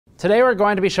Today we're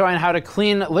going to be showing how to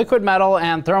clean liquid metal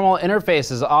and thermal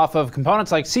interfaces off of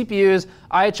components like CPUs,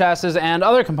 IHSs, and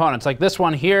other components like this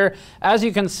one here. As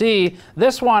you can see,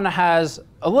 this one has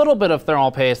a little bit of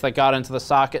thermal paste that got into the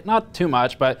socket, not too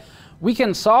much, but we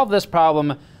can solve this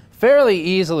problem fairly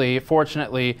easily,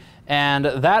 fortunately, and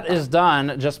that is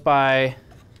done just by...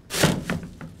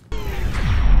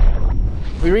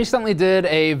 We recently did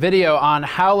a video on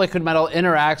how liquid metal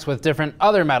interacts with different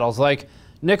other metals like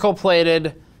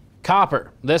nickel-plated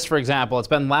copper. This, for example, it's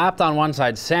been lapped on one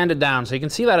side, sanded down, so you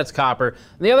can see that it's copper.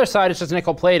 And the other side is just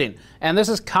nickel plating. And this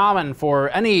is common for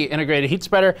any integrated heat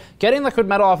spreader. Getting liquid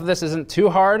metal off of this isn't too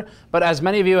hard, but as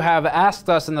many of you have asked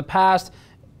us in the past,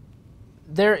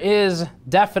 there is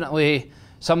definitely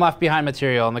some left behind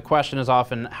material, and the question is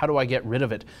often, how do I get rid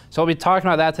of it? So we'll be talking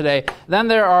about that today. Then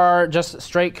there are just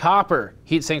straight copper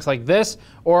heat sinks like this,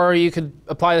 or you could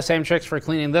apply the same tricks for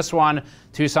cleaning this one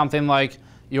to something like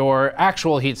your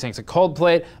actual heat sinks, a cold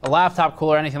plate, a laptop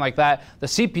cooler, anything like that. The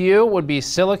CPU would be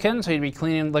silicon, so you'd be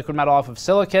cleaning liquid metal off of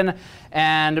silicon,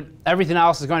 and everything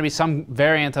else is going to be some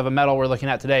variant of a metal we're looking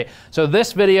at today. So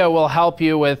this video will help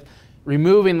you with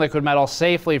removing liquid metal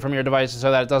safely from your devices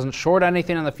so that it doesn't short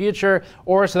anything in the future,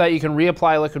 or so that you can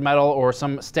reapply liquid metal or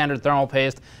some standard thermal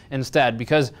paste instead,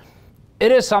 because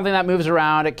it is something that moves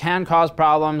around, it can cause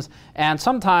problems, and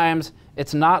sometimes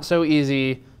it's not so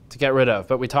easy to get rid of,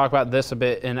 but we talk about this a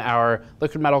bit in our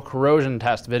liquid metal corrosion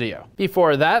test video.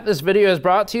 Before that, this video is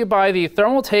brought to you by the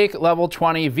Thermaltake Level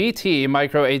 20 VT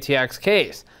Micro ATX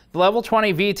case. The Level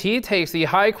 20 VT takes the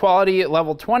high-quality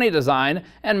Level 20 design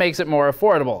and makes it more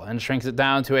affordable, and shrinks it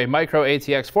down to a Micro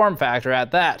ATX form factor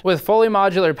at that. With fully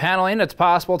modular paneling, it's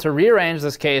possible to rearrange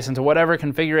this case into whatever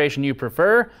configuration you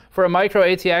prefer. For a Micro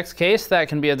ATX case that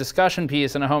can be a discussion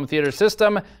piece in a home theater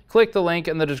system, click the link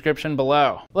in the description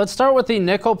below. Let's start with the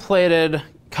nickel-plated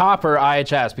copper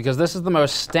IHS, because this is the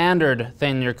most standard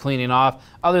thing you're cleaning off,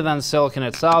 other than silicon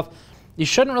itself. You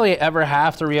shouldn't really ever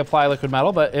have to reapply liquid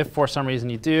metal, but if for some reason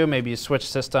you do, maybe you switch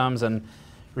systems and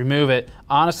remove it.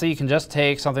 Honestly, you can just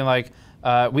take something like,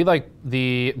 we like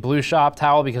the Blue Shop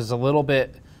towel because it's a little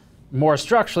bit more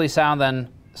structurally sound than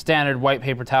standard white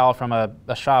paper towel from a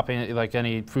shopping, like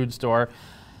any food store.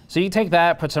 So you take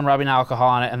that, put some rubbing alcohol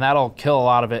on it, and that'll kill a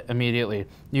lot of it immediately.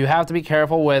 You have to be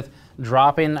careful with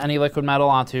dropping any liquid metal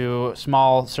onto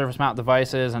small surface mount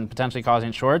devices and potentially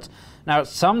causing shorts. Now,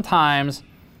 sometimes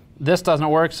this doesn't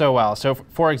work so well. So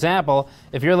for example,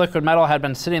 if your liquid metal had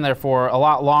been sitting there for a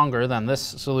lot longer than this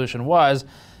solution was,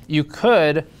 you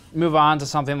could move on to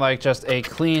something like just a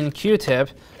clean Q-tip.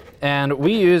 And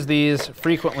we use these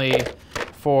frequently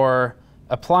for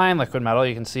applying liquid metal.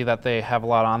 You can see that they have a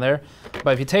lot on there.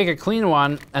 But if you take a clean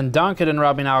one and dunk it in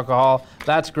rubbing alcohol,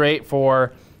 that's great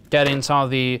for getting some of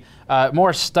the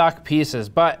more stuck pieces.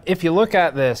 But if you look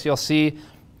at this, you'll see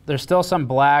there's still some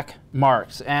black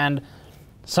marks. And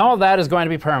some of that is going to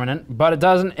be permanent, but it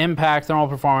doesn't impact thermal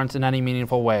performance in any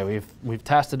meaningful way. We've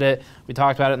tested it. We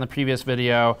talked about it in the previous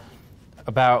video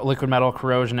about liquid metal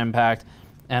corrosion impact,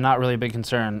 and not really a big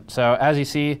concern. So as you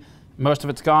see, most of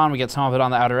it's gone. We get some of it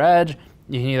on the outer edge.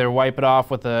 You can either wipe it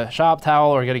off with a shop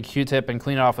towel or get a Q-tip and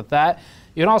clean it off with that.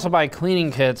 You can also buy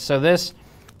cleaning kits. So this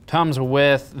comes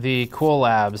with the Cool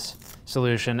Labs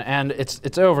solution, and it's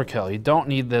overkill. You don't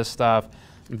need this stuff,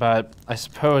 but I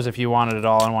suppose if you wanted it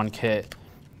all in one kit,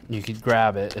 you could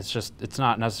grab it. It's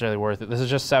not necessarily worth it. This is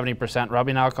just 70%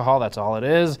 rubbing alcohol, that's all it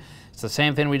is. It's the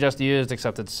same thing we just used,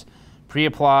 except it's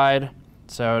pre-applied,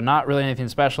 so not really anything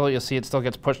special. You'll see it still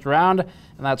gets pushed around, and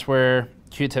that's where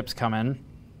Q-tips come in.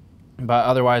 But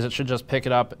otherwise, it should just pick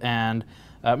it up and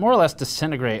more or less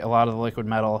disintegrate a lot of the liquid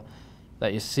metal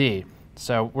that you see.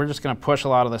 So we're just gonna push a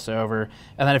lot of this over.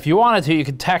 And then if you wanted to, you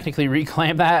could technically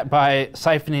reclaim that by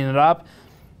siphoning it up.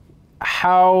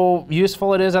 How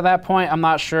useful it is at that point, I'm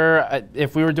not sure.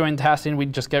 If we were doing testing,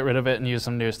 we'd just get rid of it and use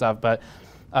some new stuff. But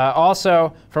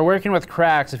also, for working with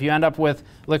cracks, if you end up with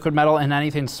liquid metal in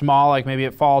anything small, like maybe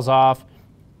it falls off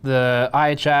the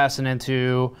IHS and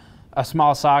into a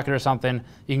small socket or something,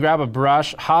 you can grab a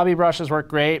brush. Hobby brushes work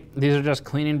great. These are just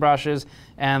cleaning brushes,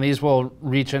 and these will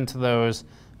reach into those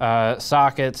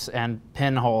sockets and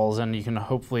pinholes, and you can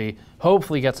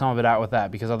hopefully get some of it out with that,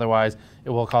 because otherwise it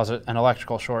will cause an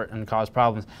electrical short and cause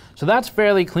problems. So that's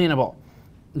fairly cleanable.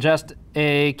 Just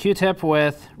a Q-tip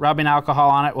with rubbing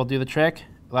alcohol on it will do the trick.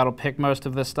 That'll pick most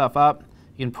of this stuff up.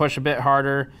 You can push a bit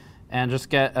harder and just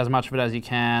get as much of it as you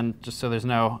can, just so there's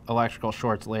no electrical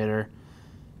shorts later,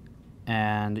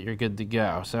 and you're good to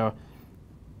go. So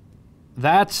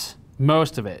that's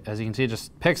most of it. As you can see, it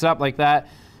just picks it up like that.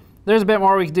 There's a bit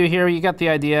more we can do here. You get the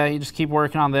idea. You just keep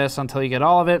working on this until you get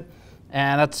all of it.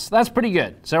 And that's pretty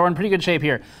good. So we're in pretty good shape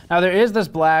here. Now there is this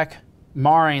black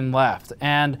marring left,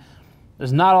 and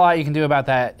there's not a lot you can do about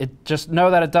that. Just know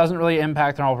that it doesn't really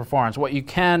impact thermal performance. What you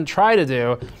can try to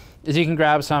do is you can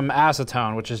grab some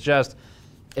acetone, which is just,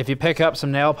 if you pick up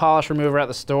some nail polish remover at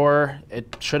the store,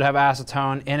 it should have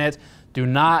acetone in it. Do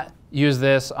not use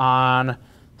this on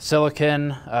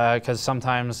silicon, because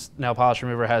sometimes nail polish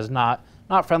remover has not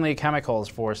friendly chemicals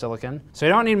for silicon. So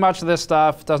you don't need much of this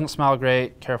stuff. It doesn't smell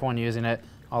great. Careful when using it,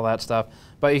 all that stuff.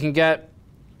 But you can get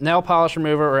nail polish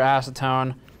remover or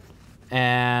acetone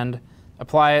and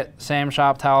apply it, same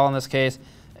shop towel in this case,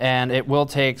 and it will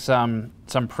take some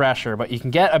pressure, but you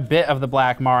can get a bit of the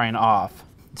black marring off.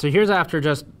 So here's after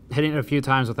just hitting it a few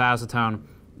times with acetone.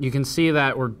 You can see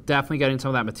that we're definitely getting some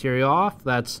of that material off.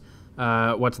 That's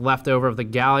what's left over of the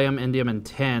gallium, indium, and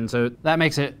tin. So that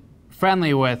makes it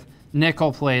friendly with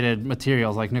nickel-plated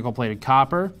materials like nickel-plated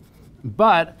copper.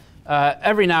 But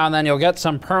every now and then you'll get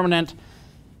some permanent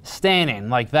staining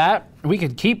like that. We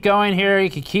could keep going here. You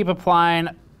could keep applying.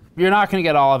 You're not going to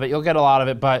get all of it. You'll get a lot of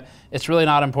it, but it's really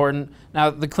not important. Now,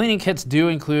 the cleaning kits do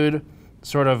include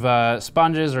sort of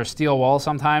sponges or steel wool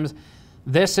sometimes.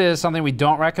 This is something we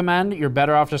don't recommend. You're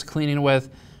better off just cleaning with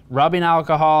rubbing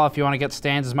alcohol if you want to get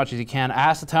stains as much as you can,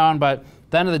 acetone, but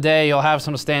at the end of the day, you'll have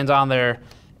some stains on there.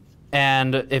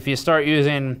 And if you start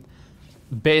using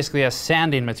basically a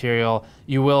sanding material,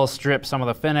 you will strip some of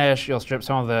the finish, you'll strip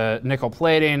some of the nickel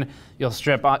plating, you'll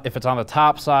strip if it's on the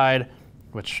top side,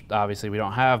 which obviously we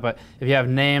don't have, but if you have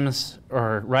names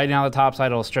or writing on the top side,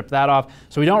 it'll strip that off.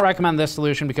 So we don't recommend this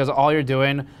solution because all you're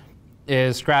doing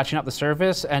is scratching up the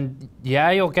surface, and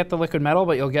yeah, you'll get the liquid metal,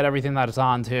 but you'll get everything that it's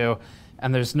on too,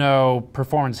 and there's no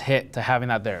performance hit to having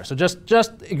that there. So just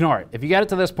ignore it. If you get it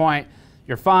to this point,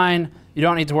 you're fine. You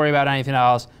don't need to worry about anything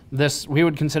else. We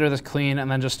would consider this clean,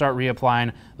 and then just start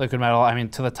reapplying liquid metal. I mean,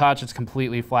 to the touch, it's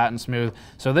completely flat and smooth.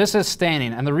 So this is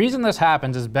staining, and the reason this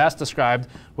happens is best described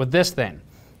with this thing.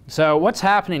 So what's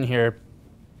happening here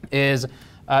is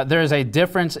there is a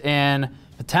difference in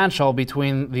potential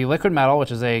between the liquid metal,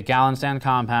 which is a gallium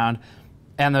compound,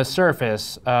 and the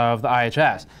surface of the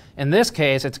IHS. In this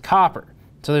case, it's copper.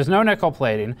 So there's no nickel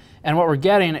plating, and what we're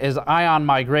getting is ion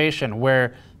migration,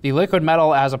 where the liquid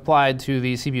metal as applied to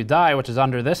the CPU die, which is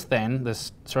under this thing,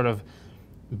 this sort of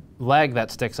leg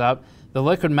that sticks up, the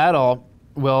liquid metal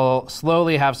will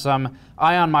slowly have some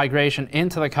ion migration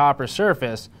into the copper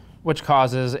surface, which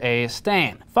causes a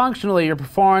stain. Functionally, your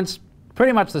performance,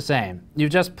 pretty much the same.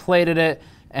 You've just plated it,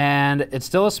 and it's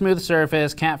still a smooth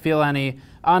surface, can't feel any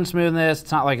unsmoothness,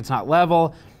 it's not like it's not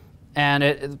level, and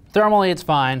thermally it's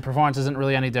fine. Performance isn't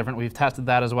really any different. We've tested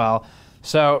that as well.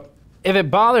 So if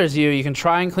it bothers you, you can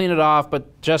try and clean it off,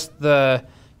 but just the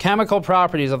chemical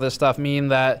properties of this stuff mean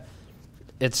that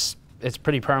it's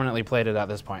pretty permanently plated at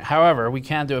this point. However, we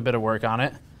can do a bit of work on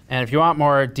it, and if you want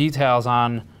more details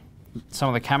on some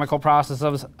of the chemical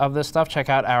processes of this stuff, check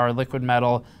out our liquid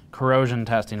metal corrosion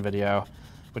testing video,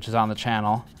 which is on the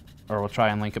channel, or we'll try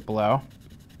and link it below.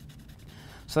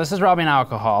 So this is rubbing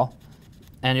alcohol,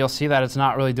 and you'll see that it's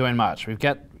not really doing much. We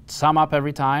get some up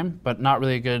every time, but not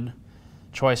really a good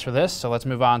choice for this, so let's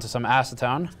move on to some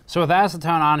acetone. So with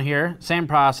acetone on here, same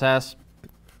process.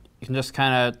 You can just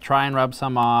kind of try and rub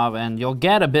some off, and you'll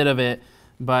get a bit of it,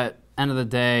 but end of the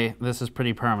day, this is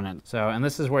pretty permanent. So, and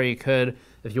this is where you could,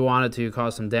 if you wanted to,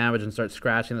 cause some damage and start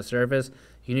scratching the surface.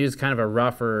 You can use kind of a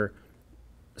rougher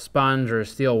sponge or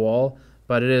steel wool,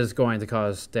 but it is going to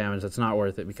cause damage. It's not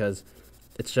worth it because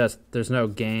it's just, there's no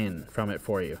gain from it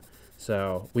for you.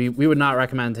 So we would not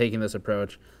recommend taking this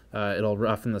approach. It'll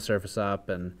roughen the surface up,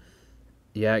 and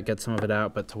yeah, get some of it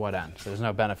out, but to what end? So there's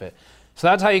no benefit. So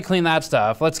that's how you clean that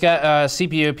stuff. Let's get a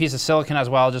CPU piece of silicon as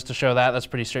well, just to show that. That's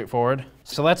pretty straightforward.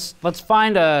 So let's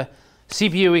find a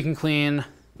CPU we can clean.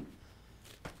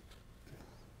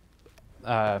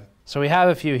 So we have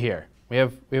a few here. We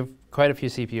have quite a few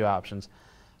CPU options.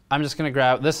 I'm just gonna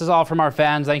grab, this is all from our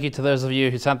fans. Thank you to those of you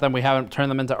who sent them. We haven't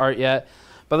turned them into art yet,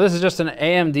 but this is just an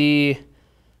AMD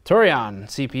Turion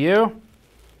CPU.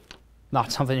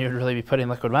 Not something you would really be putting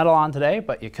liquid metal on today,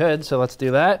 but you could, so let's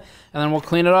do that, and then we'll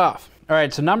clean it off. All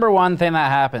right, so number one thing that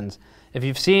happens, if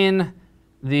you've seen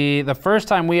the first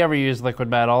time we ever used liquid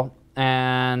metal,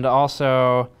 and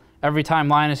also every time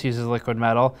Linus uses liquid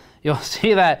metal, you'll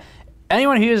see that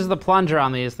anyone who uses the plunger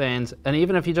on these things, and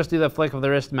even if you just do the flick of the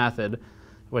wrist method,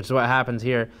 which is what happens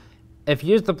here, if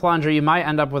you use the plunger, you might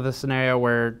end up with a scenario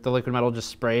where the liquid metal just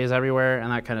sprays everywhere, and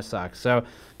that kind of sucks. So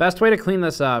best way to clean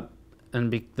this up,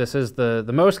 and this is the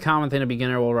most common thing a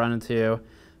beginner will run into,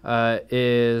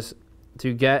 is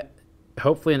to get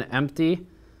hopefully an empty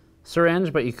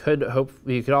syringe, but you could also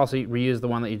reuse the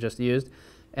one that you just used,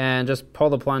 and just pull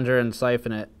the plunger and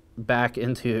siphon it back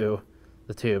into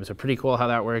the tube. So pretty cool how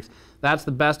that works. That's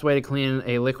the best way to clean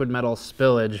a liquid metal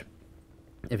spillage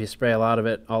if you spray a lot of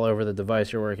it all over the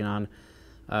device you're working on.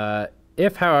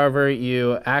 If, however,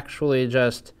 you actually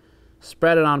just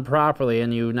spread it on properly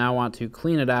and you now want to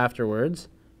clean it afterwards,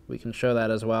 we can show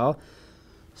that as well.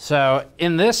 So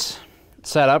in this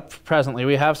setup, presently,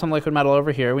 we have some liquid metal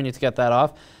over here. We need to get that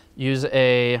off. Use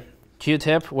a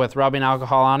Q-tip with rubbing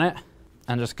alcohol on it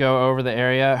and just go over the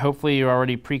area. Hopefully you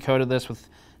already pre-coated this with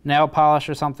nail polish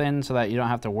or something so that you don't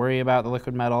have to worry about the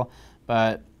liquid metal,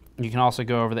 but you can also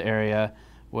go over the area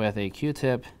with a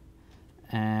Q-tip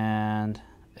and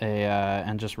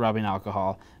just rubbing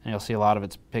alcohol, and you'll see a lot of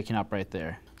it's picking up right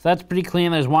there. So that's pretty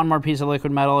clean. There's one more piece of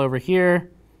liquid metal over here.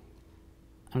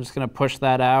 I'm just going to push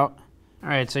that out. All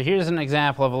right, so here's an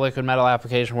example of a liquid metal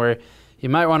application where you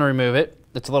might want to remove it.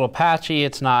 It's a little patchy,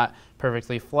 it's not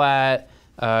perfectly flat,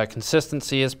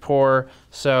 consistency is poor,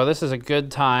 so this is a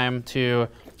good time to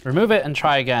remove it and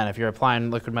try again if you're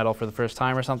applying liquid metal for the first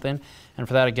time or something. And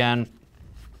for that, again,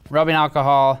 rubbing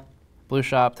alcohol, blue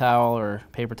shop towel or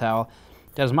paper towel,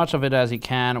 get as much of it as you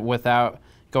can without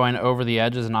going over the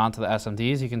edges and onto the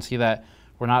SMDs. You can see that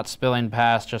we're not spilling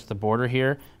past just the border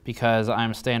here because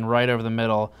I'm staying right over the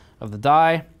middle of the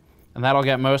die, and that'll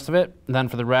get most of it. And then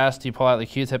for the rest, you pull out the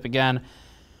Q-tip again,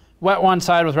 wet one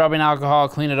side with rubbing alcohol,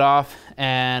 clean it off,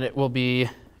 and it will be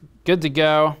good to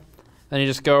go. Then you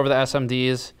just go over the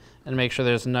SMDs and make sure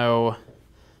there's no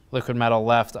liquid metal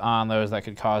left on those that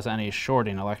could cause any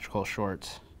shorting, electrical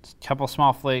shorts. Just a couple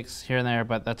small flakes here and there,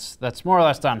 but that's more or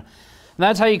less done. And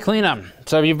that's how you clean them.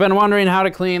 So if you've been wondering how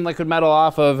to clean liquid metal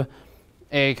off of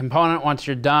a component once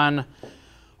you're done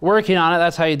working on it,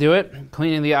 that's how you do it.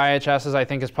 Cleaning the IHSs, I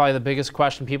think, is probably the biggest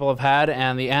question people have had,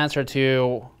 and the answer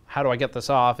to how do I get this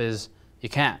off is you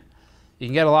can't. You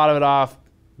can get a lot of it off,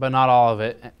 but not all of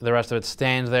it. The rest of it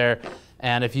stains there,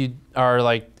 and if you are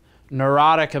like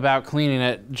neurotic about cleaning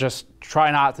it, just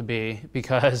try not to be,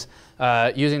 because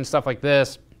using stuff like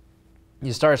this,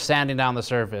 you start sanding down the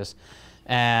surface,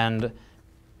 and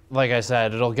like I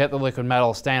said, it'll get the liquid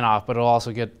metal stain off, but it'll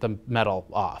also get the metal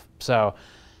off. So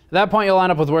at that point, you'll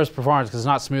end up with worse performance because it's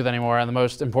not smooth anymore, and the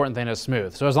most important thing is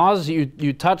smooth. So as long as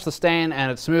you touch the stain and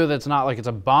it's smooth, it's not like it's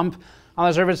a bump on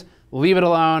the surface, leave it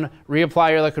alone,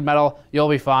 reapply your liquid metal, you'll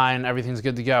be fine, everything's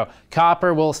good to go.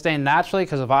 Copper will stain naturally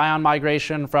because of ion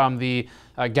migration from the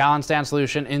gallon stand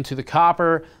solution into the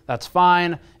copper. That's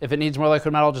fine. If it needs more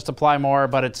liquid metal, just apply more,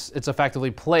 but it's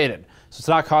effectively plated. So it's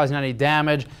not causing any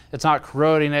damage, it's not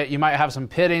corroding it. You might have some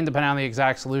pitting depending on the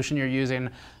exact solution you're using.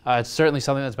 It's certainly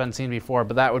something that's been seen before,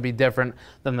 but that would be different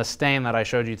than the stain that I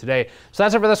showed you today. So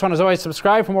that's it for this one. As always,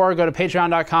 subscribe for more. Go to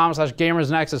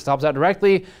patreon.com/gamersnexus to help us out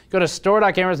directly. Go to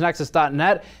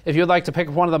store.gamersnexus.net if you would like to pick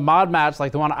up one of the mod mats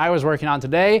like the one I was working on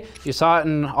today. You saw it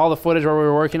in all the footage where we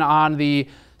were working on the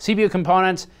CPU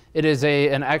components. It is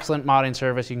an excellent modding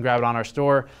service. You can grab it on our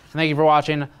store. And thank you for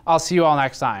watching. I'll see you all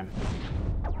next time.